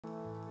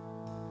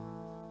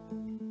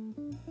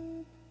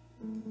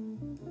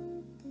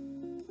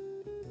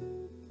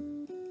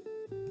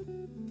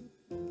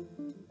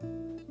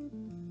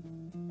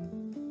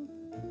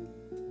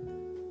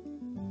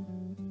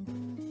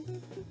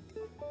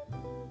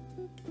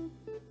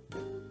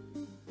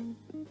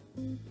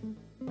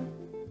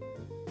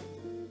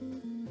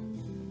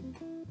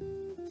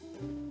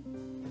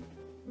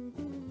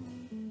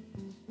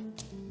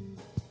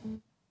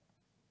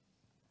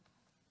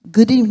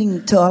Good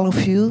evening to all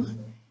of you.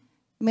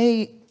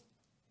 May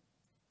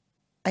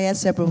I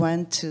ask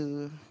everyone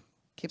to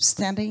keep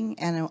standing,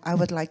 and I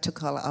would like to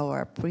call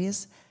our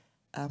priest,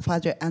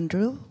 Father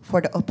Andrew,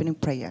 for the opening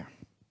prayer.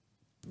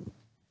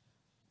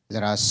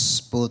 Let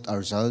us put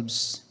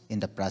ourselves in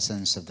the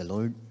presence of the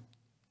Lord.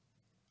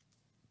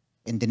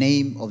 In the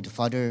name of the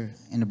Father,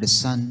 and of the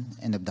Son,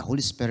 and of the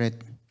Holy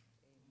Spirit,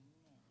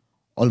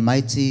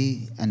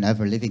 Almighty and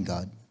ever-living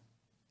God,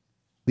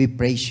 we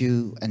praise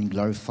you and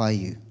glorify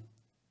you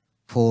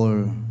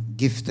for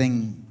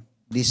gifting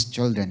these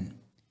children,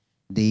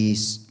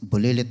 these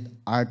Bulilit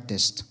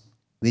artists,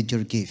 with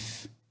your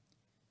gift.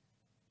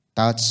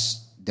 Touch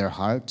their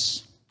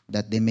hearts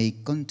that they may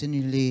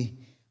continually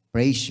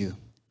praise you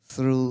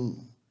through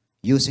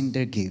using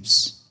their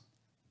gifts.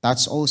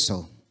 Touch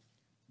also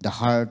the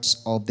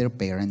hearts of their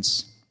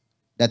parents,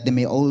 that they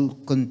may all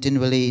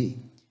continually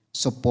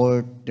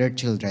support their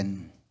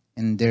children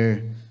in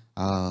their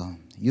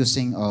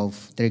using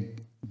of their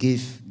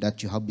gift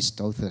that you have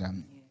bestowed to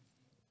them.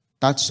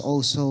 Touch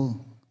also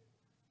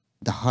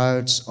the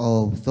hearts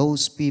of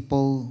those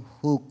people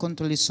who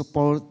continually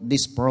support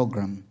this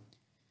program.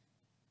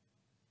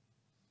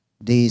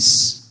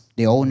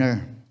 The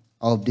owner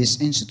of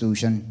this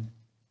institution,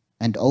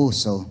 and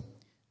also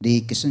the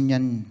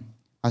Quezonian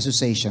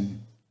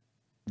Association,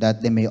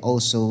 that they may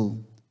also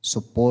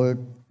support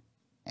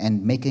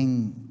and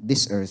making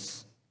this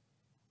earth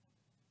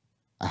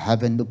a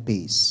heaven of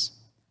peace.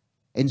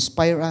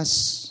 Inspire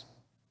us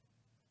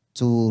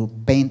to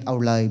paint our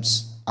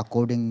lives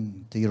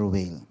according to your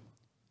will.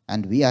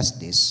 And we ask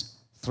this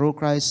through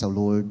Christ our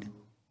Lord.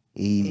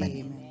 Amen.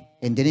 Amen.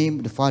 In the name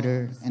of the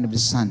Father, and of the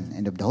Son,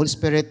 and of the Holy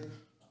Spirit.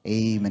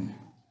 Amen.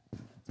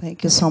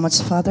 Thank you so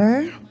much,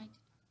 Father.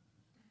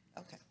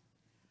 Okay.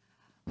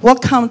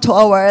 Welcome to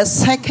our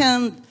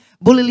second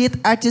Bulilit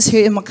artist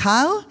here in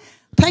Macau.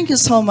 Thank you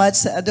so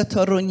much,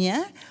 Dr.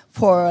 Runya,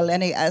 for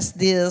lending us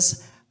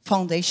this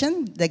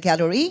foundation, the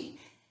gallery.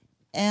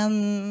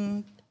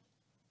 And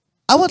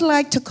I would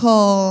like to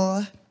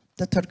call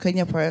Dr.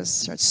 Kenya for a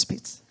short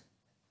speech.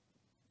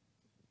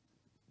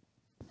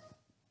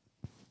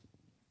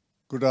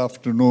 Good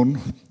afternoon,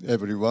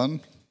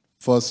 everyone.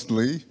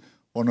 Firstly,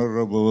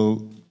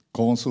 Honorable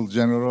Consul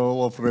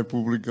General of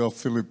Republic of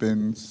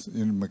Philippines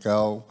in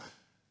Macau,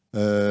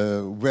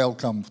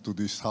 welcome to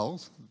this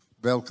house.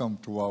 Welcome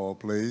to our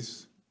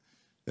place.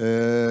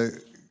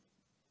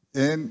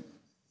 And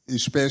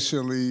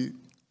especially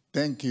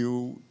thank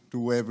you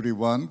to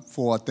everyone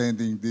for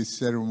attending this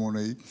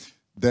ceremony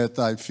that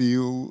I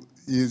feel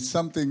is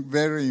something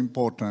very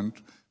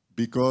important,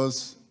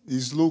 because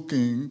it's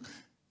looking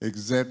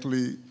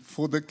exactly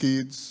for the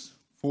kids,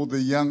 for the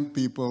young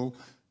people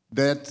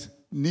that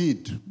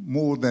need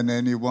more than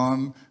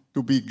anyone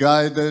to be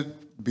guided,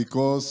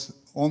 because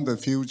on the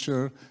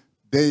future,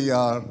 they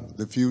are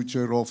the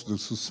future of the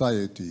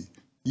society.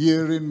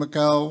 Here in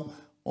Macau,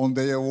 on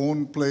their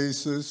own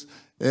places,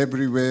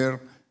 everywhere,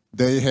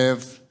 they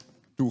have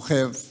to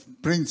have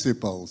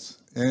principles,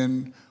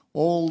 and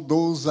all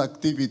those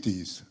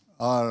activities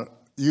are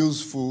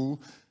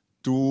useful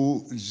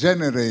to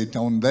generate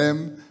on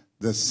them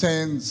the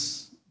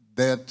sense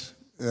that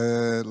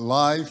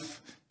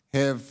life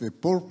have a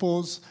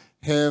purpose,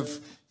 have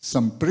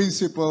some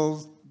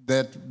principles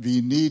that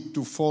we need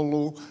to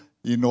follow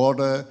in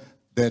order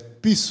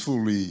that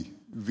peacefully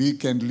we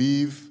can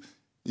live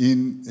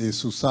in a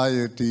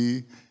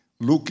society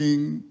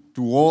looking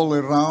to all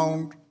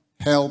around,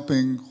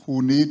 helping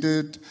who need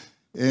it,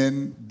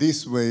 and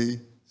this way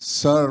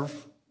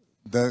serve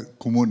the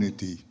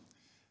community.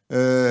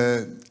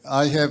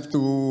 I have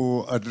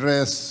to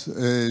address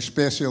a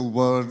special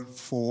word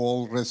for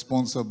all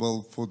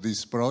responsible for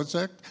this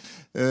project,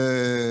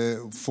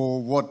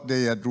 for what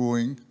they are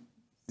doing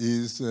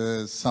is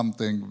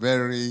something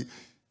very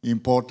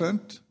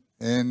important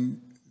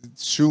and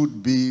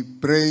should be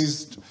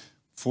praised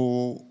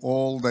for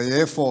all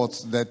the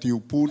efforts that you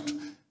put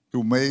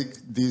to make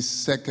this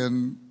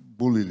second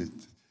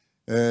Bulilit.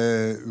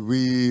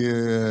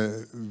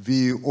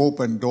 We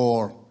open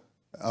door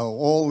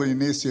all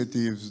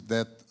initiatives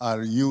that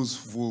are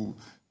useful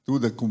to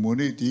the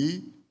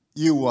community.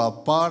 You are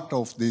part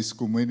of this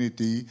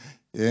community,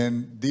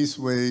 and this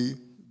way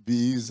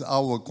is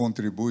our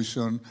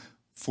contribution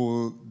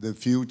for the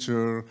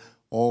future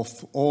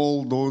of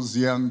all those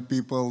young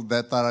people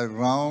that are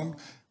around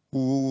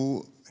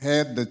who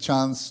had the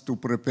chance to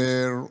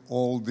prepare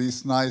all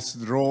these nice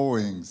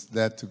drawings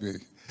that way.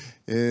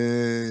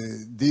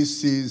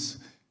 This is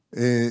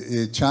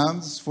a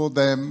chance for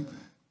them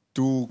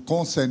to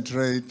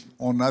concentrate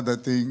on other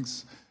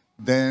things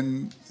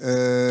than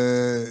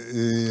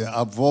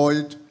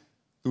avoid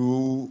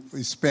to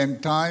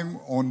spend time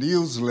on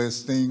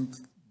useless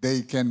things.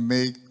 They can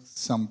make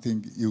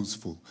something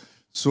useful.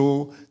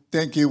 So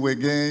thank you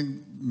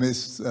again,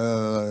 Ms.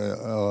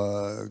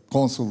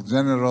 Consul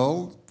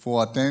General,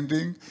 for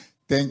attending.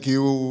 Thank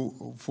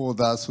you for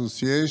the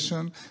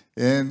association,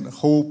 and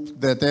hope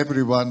that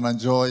everyone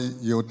enjoy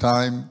your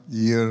time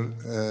here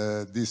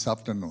this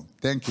afternoon.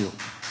 Thank you.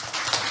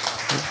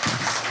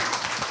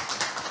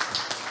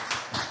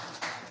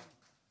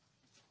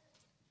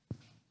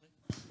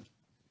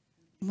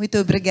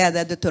 Muito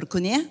obrigada, Dr.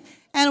 Cunha.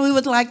 And we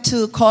would like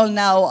to call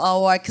now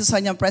our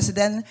Quezonian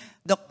President,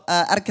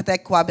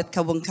 Architect Wabet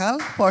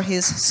Kabunkal, for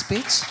his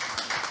speech.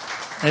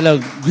 Hello,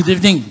 good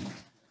evening.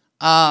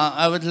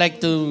 I would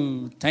like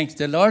to thank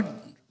the Lord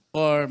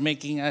for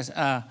making us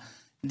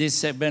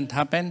this event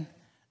happen,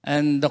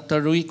 and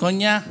Dr. Rui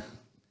Cunha,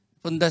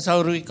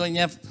 Fundação Rui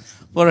Cunha,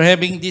 for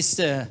having this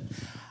event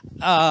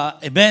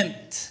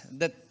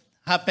that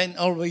happen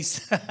always.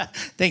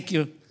 Thank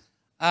you.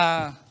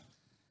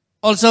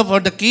 Also for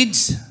the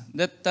kids,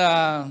 the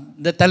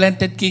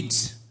talented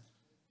kids.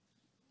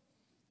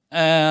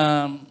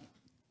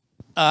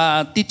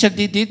 Teacher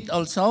did it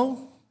also.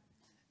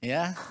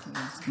 Yeah,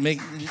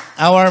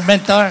 our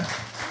mentor,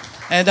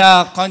 and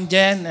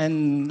Konjen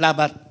and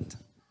Labat.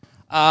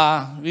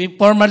 We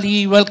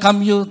formally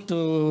welcome you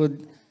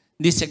to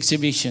this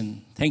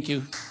exhibition. Thank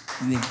you.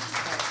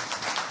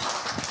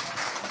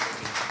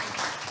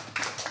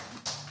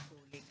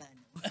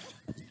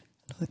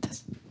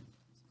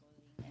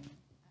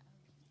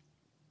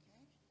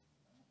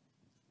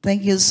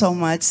 Thank you so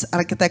much,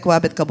 Architect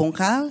Wabet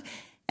Kabunkal.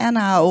 And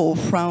now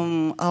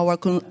from our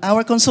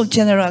Consul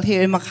General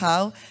here in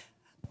Macau,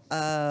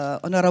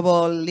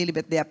 Honorable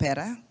Lilibet de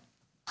Apera.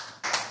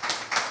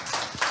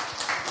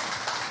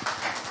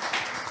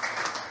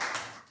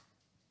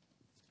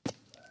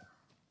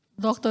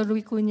 Dr.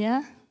 Rui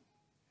Cunha,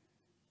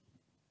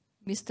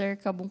 Mr.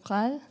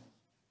 Kabunkal,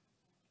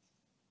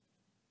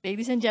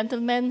 ladies and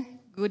gentlemen,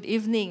 good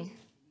evening.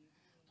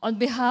 On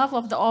behalf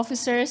of the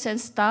officers and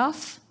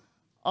staff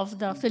of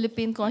the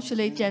Philippine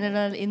Consulate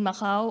General in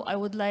Macau, I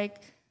would like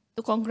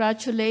to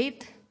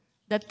congratulate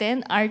the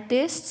 10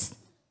 artists,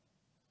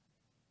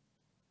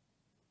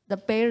 the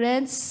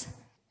parents,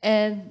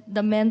 and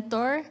the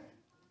mentor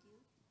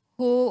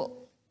who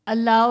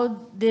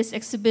allowed this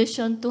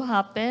exhibition to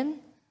happen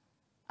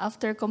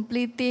after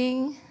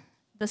completing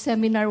the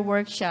seminar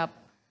workshop.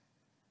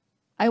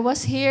 I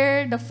was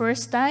here the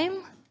first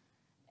time,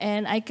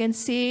 and I can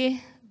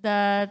see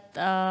that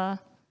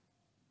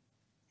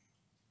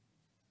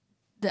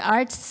the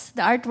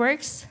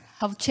artworks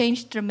have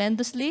changed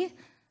tremendously.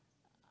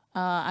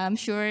 I'm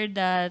sure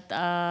that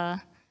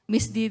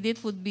Ms.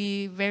 Didit would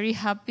be very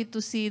happy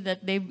to see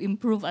that they've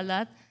improved a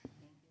lot.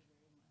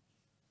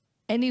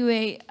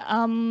 Anyway,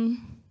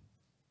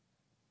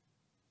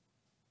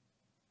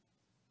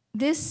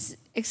 this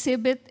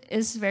exhibit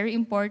is very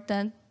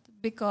important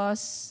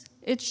because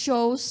it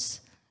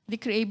shows the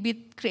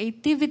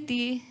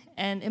creativity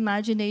and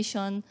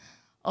imagination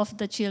of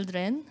the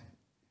children.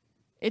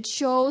 It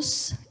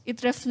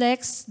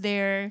reflects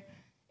their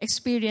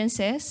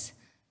experiences.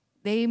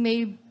 They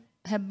may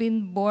have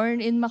been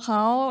born in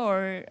Macau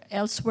or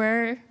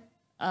elsewhere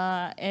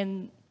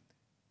and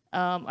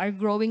are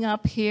growing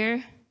up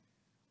here,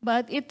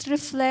 but it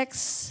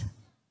reflects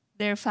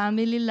their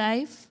family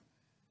life,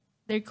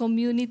 their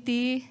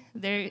community,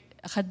 their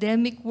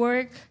academic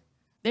work,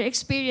 their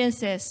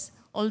experiences,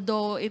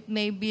 although it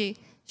may be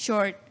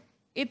short.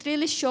 It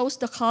really shows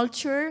the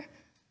culture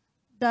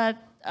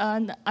that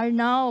are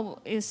now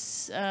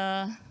is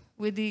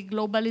with the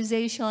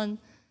globalization.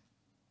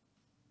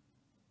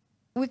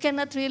 We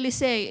cannot really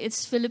say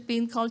it's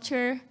Philippine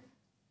culture,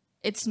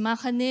 it's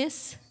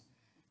Macanese,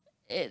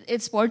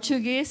 it's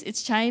Portuguese,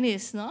 it's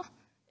Chinese, no?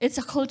 It's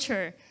a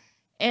culture.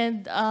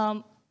 And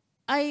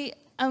I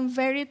am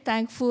very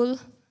thankful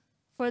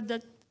for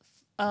the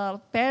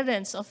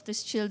parents of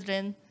these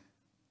children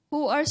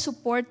who are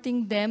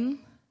supporting them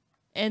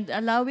and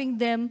allowing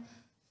them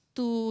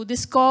to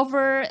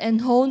discover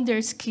and hone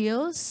their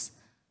skills,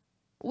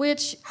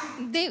 which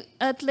they,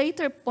 at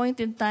later point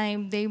in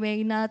time, they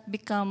may not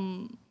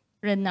become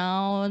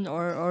renowned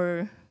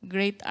or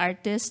great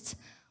artists,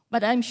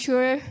 but I'm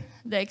sure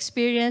the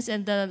experience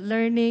and the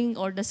learning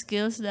or the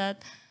skills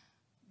that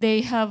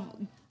they have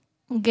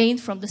gained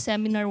from the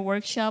seminar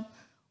workshop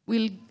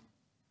will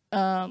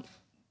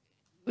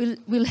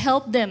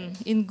help them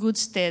in good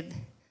stead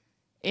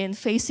in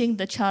facing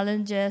the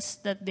challenges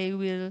that they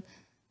will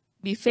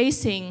be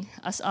facing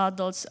as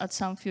adults at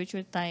some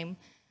future time.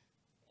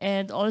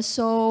 And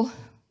also,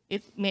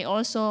 it may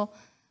also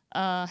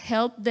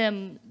help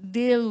them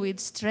deal with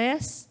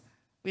stress,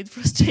 with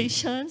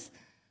frustrations,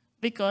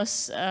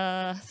 because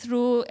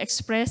through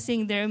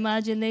expressing their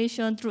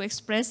imagination, through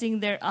expressing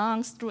their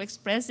angst, through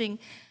expressing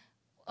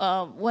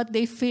what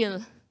they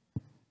feel,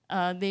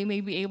 they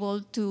may be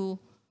able to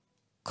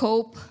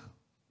cope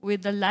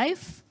with the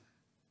life,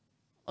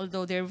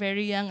 although they're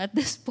very young at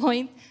this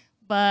point.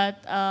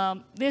 But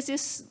this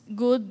is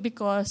good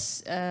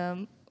because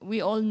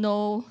we all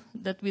know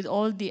that with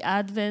all the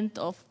advent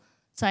of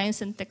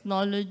science and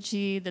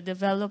technology, the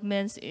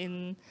developments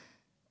in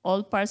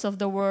all parts of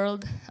the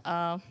world,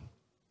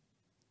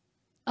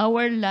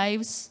 our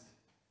lives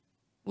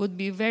would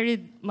be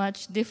very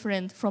much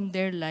different from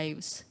their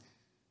lives.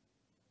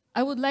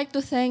 I would like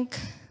to thank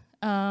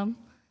the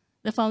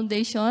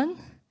foundation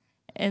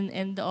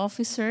and the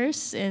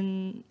officers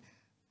and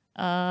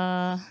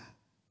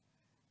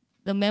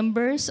the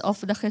members of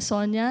the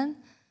Quezonian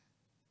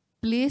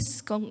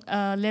please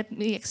let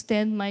me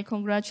extend my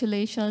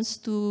congratulations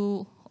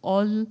to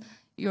all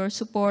your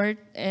support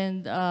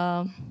and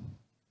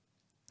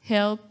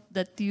help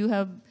that you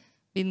have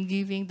been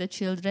giving the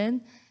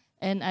children.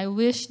 And I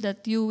wish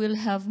that you will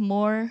have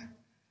more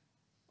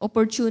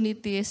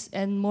opportunities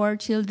and more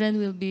children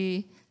will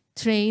be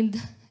trained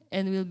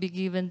and will be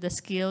given the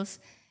skills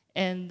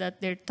and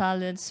that their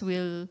talents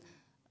will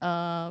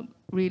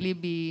really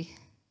be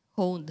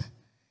honed.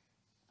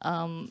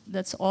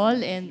 That's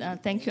all,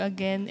 and thank you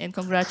again, and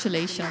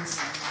congratulations.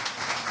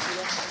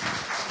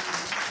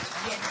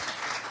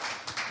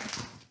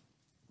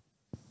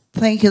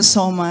 Thank you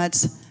so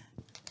much,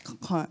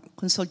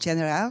 Consul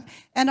General.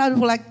 And I would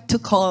like to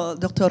call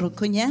Dr.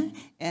 Rukunya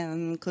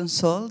and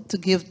Consul to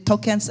give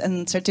tokens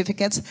and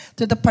certificates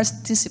to the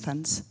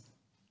participants.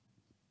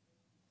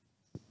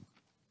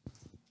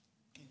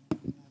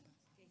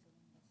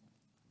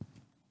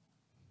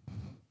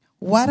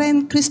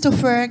 Warren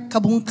Christopher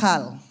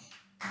Kabungkal.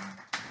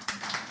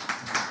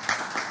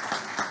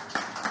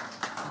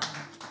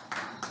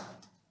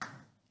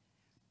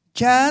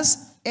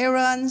 Jazz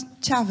Aaron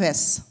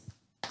Chavez.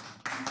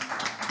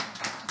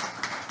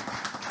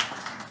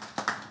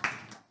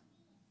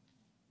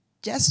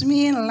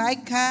 Jasmine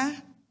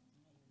Laika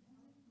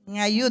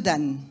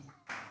Ngayudan.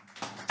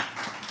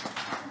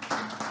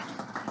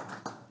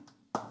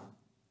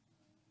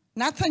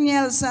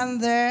 Nathaniel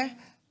Sander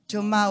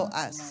Jumau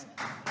As.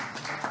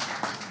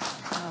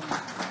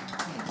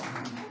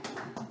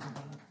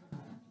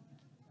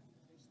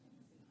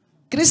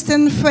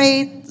 Kristen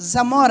Faith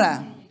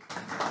Zamora.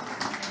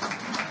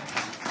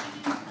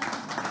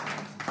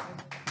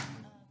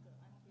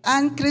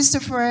 Ann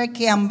Christopher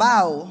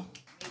Kiambao.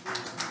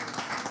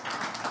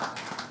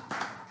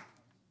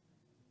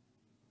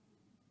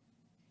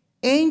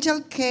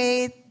 Angel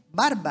Kate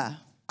Barba.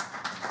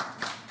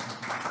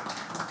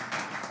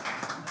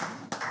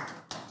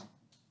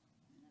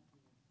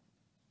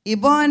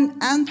 Yvonne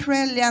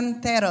Andre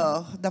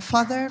Liantero. The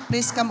father,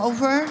 please come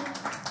over.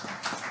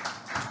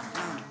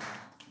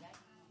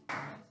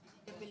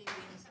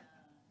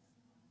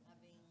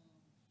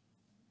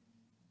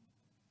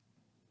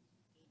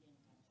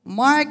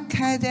 Mark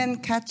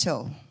Kaden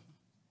Cacho.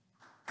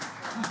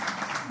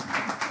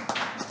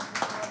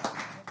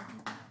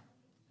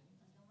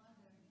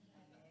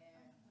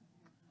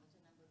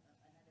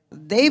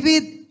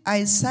 David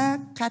Isaac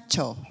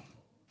Cacho.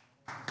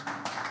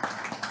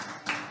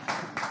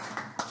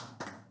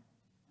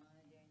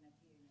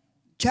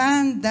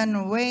 John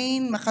Dan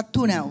Wayne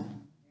Makatunaw.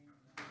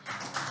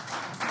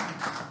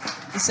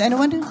 Is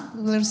anyone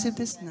who will receive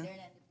this? No.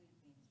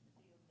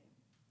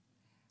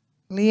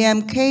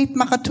 Liam Kate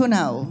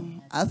Makatunaw.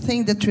 I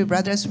think the three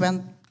brothers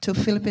went to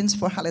Philippines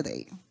for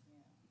holiday.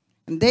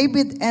 And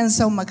David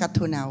Enzo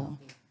Makatunaw.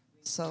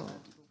 So,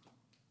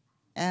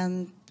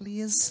 and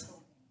please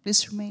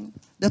remain.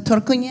 Dr.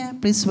 Cunha,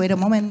 please wait a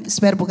moment.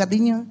 Espera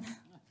bocadinho.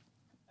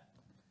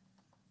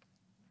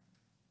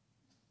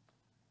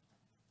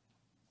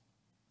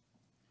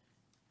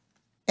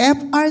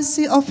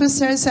 FRC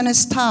officers and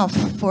staff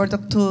for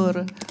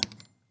Dr.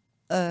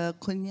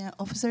 Cunha,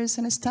 officers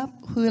and staff,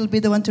 who will be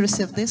the one to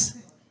receive this?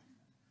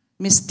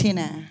 Miss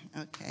Tina,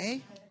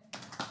 okay.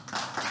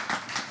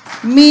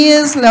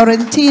 Miss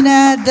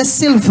Laurentina Da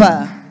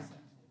Silva.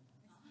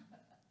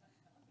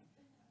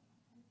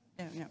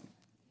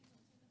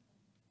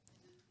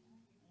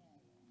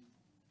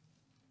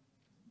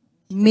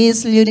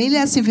 Miss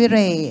Leonila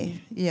Sivire,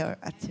 you're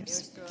at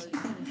yours.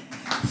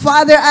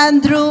 Father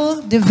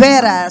Andrew De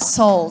Vera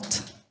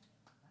Salt.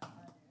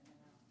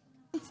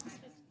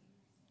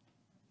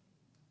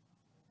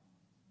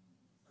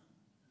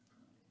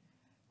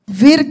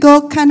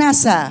 Virgo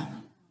Canasa.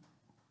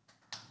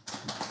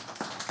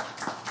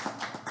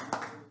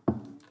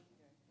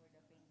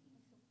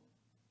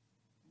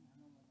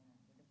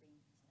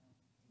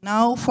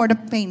 Now for the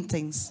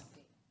paintings.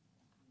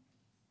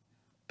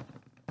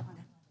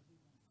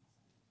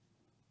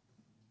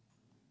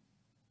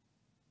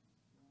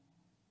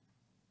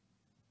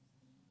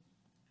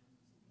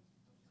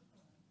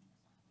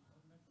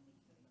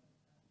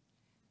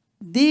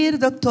 Dear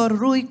Dr.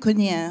 Rui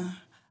Cunha,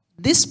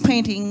 this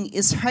painting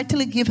is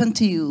heartily given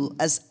to you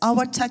as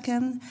our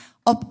token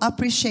of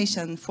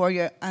appreciation for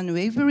your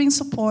unwavering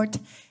support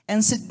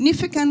and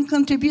significant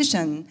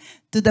contribution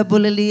to the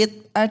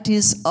Bulilit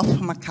artists of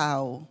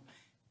Macau.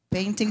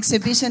 Painting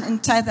exhibition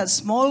entitled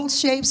Small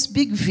Shapes,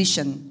 Big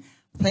Vision.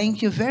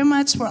 Thank you very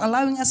much for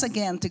allowing us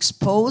again to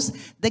expose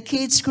the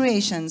kids'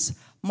 creations.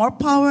 More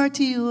power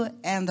to you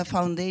and the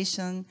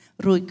Foundation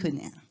Rui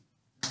Cunha.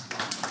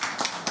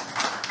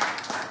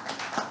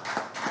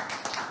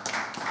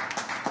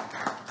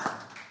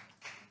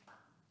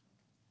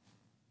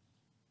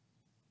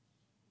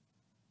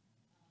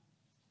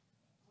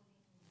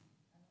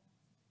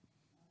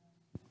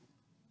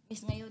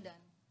 Miss Ngayudan.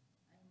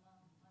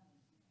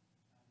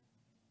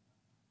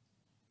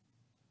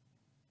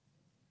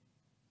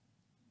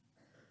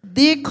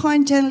 Dear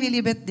Conjan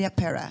Lilibet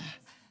Diapera,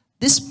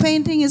 this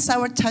painting is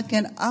our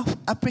token of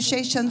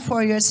appreciation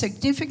for your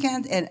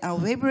significant and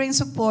unwavering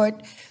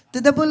support to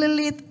the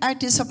Bulilit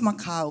Artists of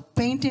Macau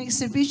painting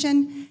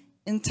exhibition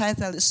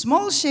entitled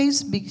Small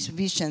Shapes, Big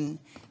Vision,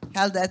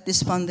 held at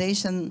this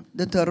foundation,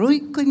 Dr. Rui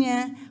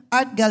Cunha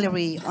Art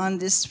Gallery on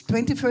this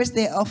 21st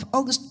day of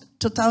August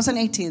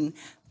 2018.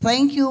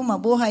 Thank you,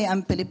 Mabuhay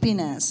ang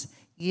Pilipinas.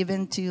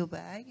 Given to you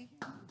by...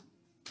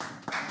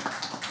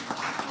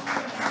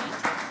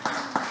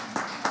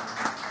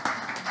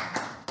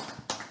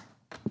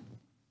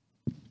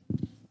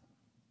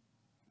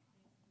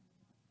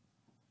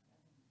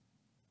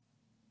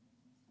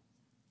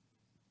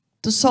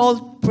 To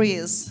Soul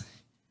Priest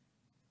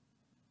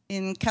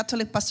in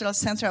Catholic Pastoral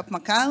Center of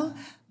Macau.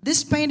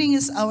 This painting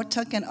is our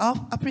token of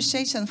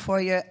appreciation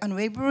for your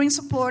unwavering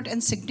support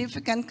and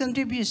significant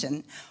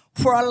contribution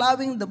for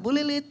allowing the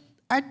Bulilit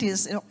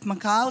Artists of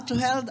Macau to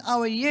hold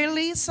our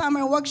yearly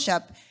summer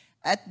workshop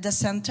at the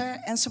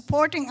center and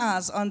supporting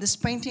us on this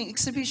painting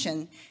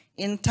exhibition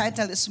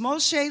entitled Small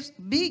Shapes,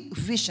 Big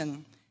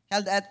Vision,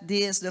 held at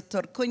this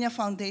Dr. Cunha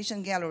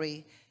Foundation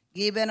Gallery,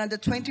 given on the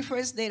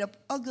 21st day of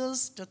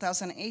August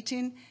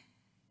 2018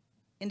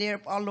 in the year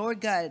of our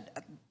Lord God.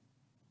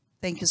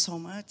 Thank you so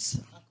much.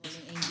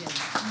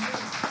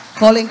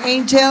 Calling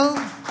Angel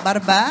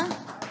Barba.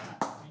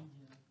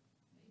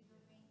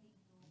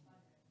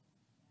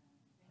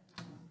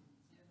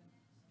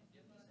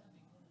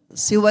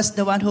 She was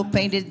the one who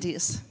painted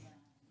this.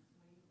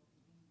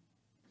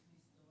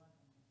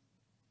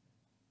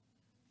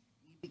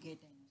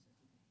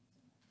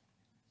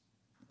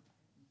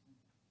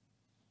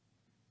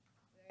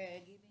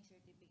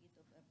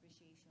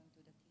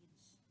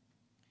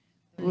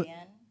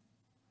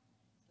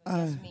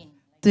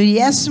 To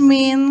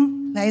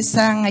Yasmin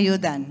Laisa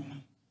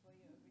Ngayudan.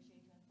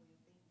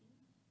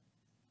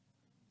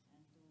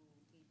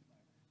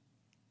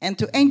 And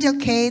to Angel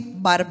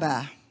Kate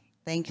Barba.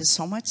 Thank you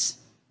so much.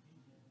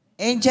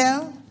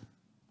 Angel,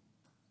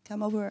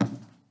 come over.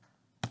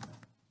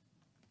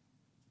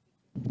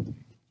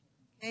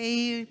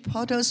 Okay,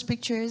 photos,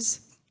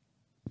 pictures.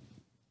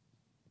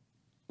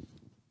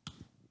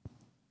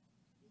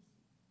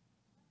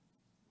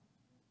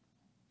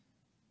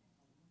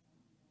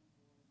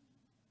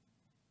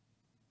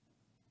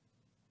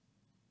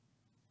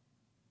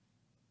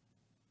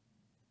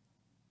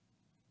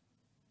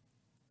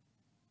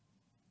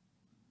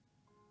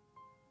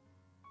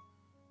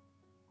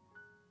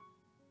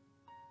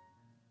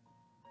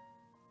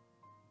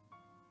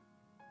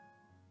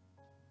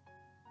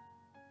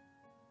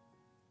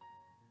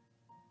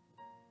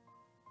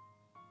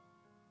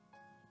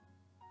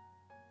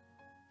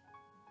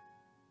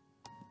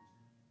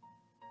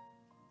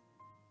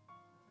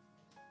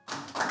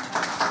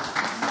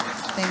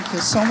 Thank you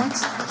so much.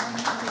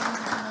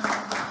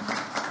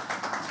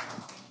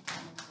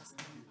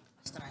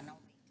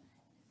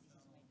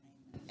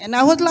 And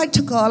I would like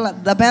to call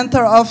the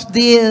mentor of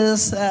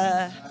this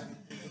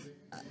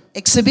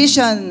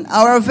exhibition,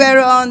 our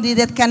very own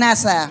Didet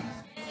Canasa.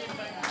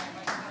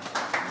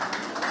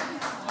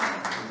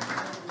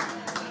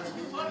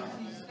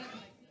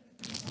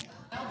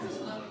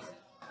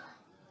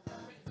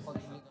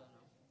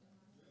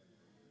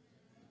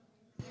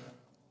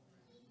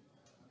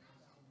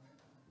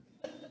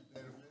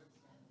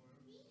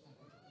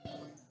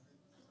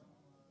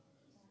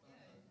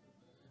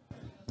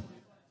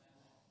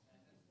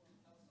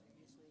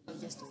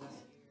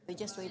 We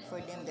just wait for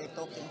them. They're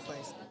talking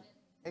first.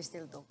 They're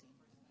still talking.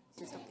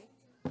 Is it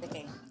okay?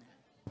 Okay.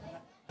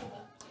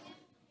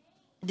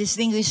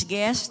 Distinguished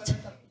guest,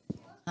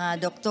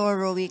 Dr.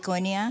 Rui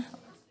Cunha,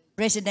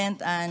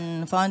 President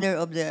and founder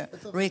of the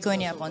Rui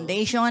Cunha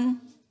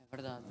Foundation,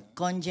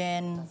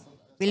 Congen,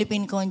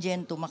 Philippine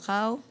Congen to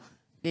Macau,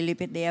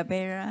 Lilipit de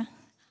Apera,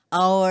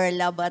 our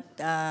Labat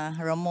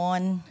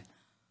Ramon.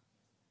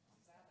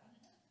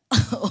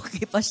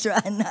 Okay, Pastor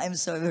Anna, I'm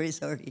so very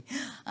sorry.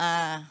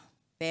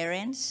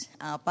 Parents,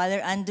 Father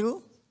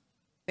Andrew,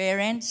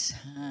 parents,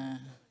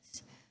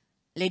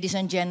 ladies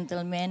and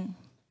gentlemen,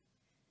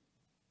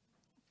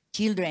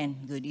 children,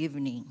 good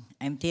evening.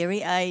 I'm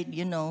teary-eyed,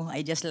 you know,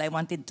 I just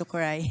wanted to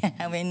cry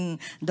when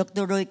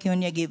Dr. Rui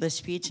Cunha gave a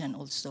speech and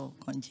also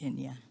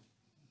Congenia.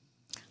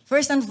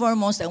 First and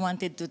foremost, I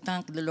wanted to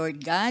thank the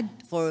Lord God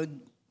for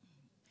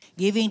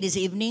giving this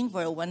evening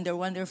for a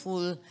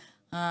wonderful,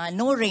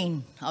 no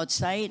rain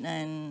outside,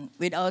 and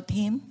without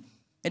Him,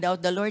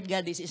 without the Lord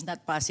God, this is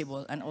not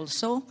possible. And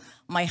also,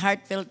 my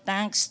heartfelt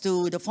thanks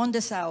to the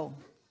Fondasao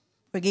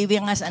for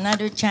giving us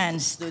another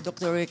chance, to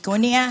Dr.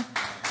 Cunha,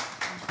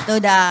 to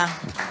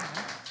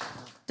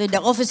the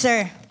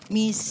officer,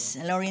 Miss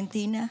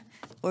Laurentina,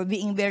 for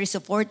being very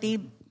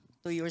supportive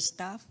to your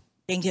staff.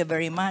 Thank you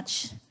very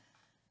much.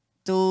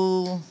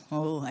 To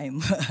what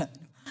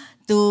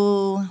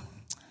do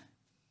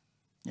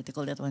you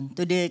call that one?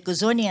 To the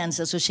Cuzonians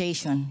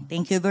Association.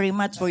 Thank you very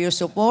much for your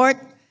support.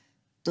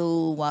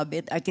 To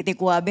Wabet, Architect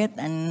Wabet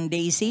and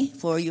Daisy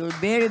for your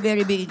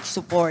very big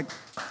support.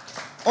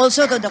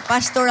 Also to the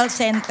Pastoral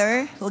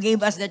Center who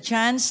gave us the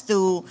chance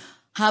to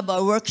have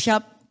a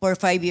workshop for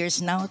 5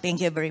 years now.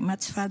 Thank you very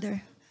much,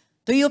 Father.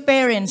 To you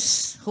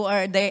parents who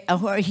are there,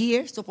 who are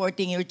here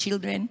supporting your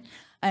children,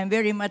 I'm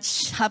very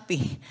much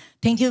happy.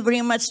 Thank you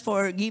very much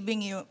for giving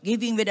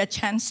me the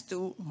chance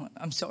to,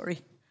 I'm sorry,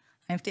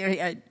 I'm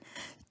teary-eyed,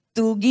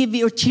 to give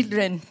your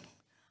children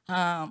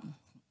a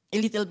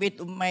little bit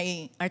of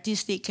my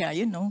artistic,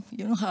 you know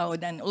how,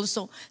 and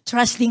also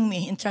trusting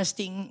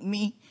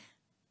me,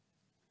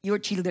 your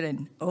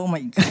children. Oh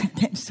my God,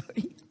 I'm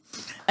sorry.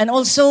 And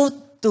also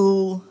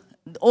to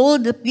all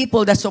the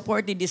people that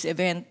supported this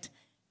event,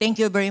 thank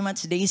you very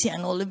much, Daisy,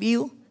 and all of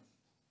you.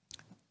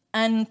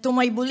 And to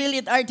my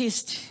Bulilit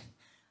artists,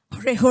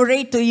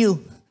 hooray to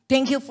you.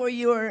 Thank you for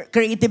your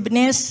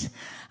creativeness,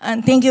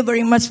 and thank you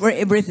very much for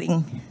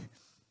everything.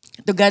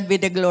 To God be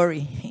the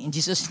glory. In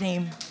Jesus'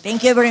 name,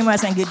 thank you very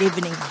much and good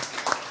evening.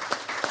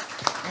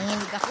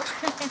 Nanginig ako.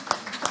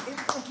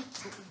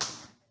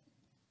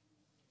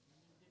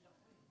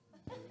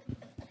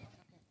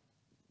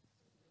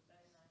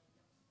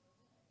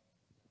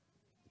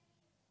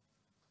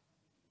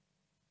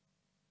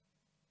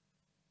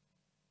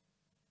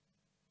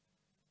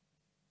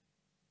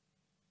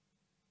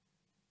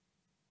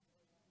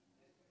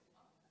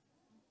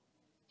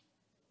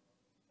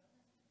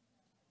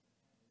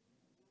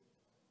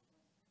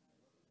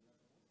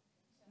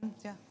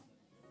 Yeah.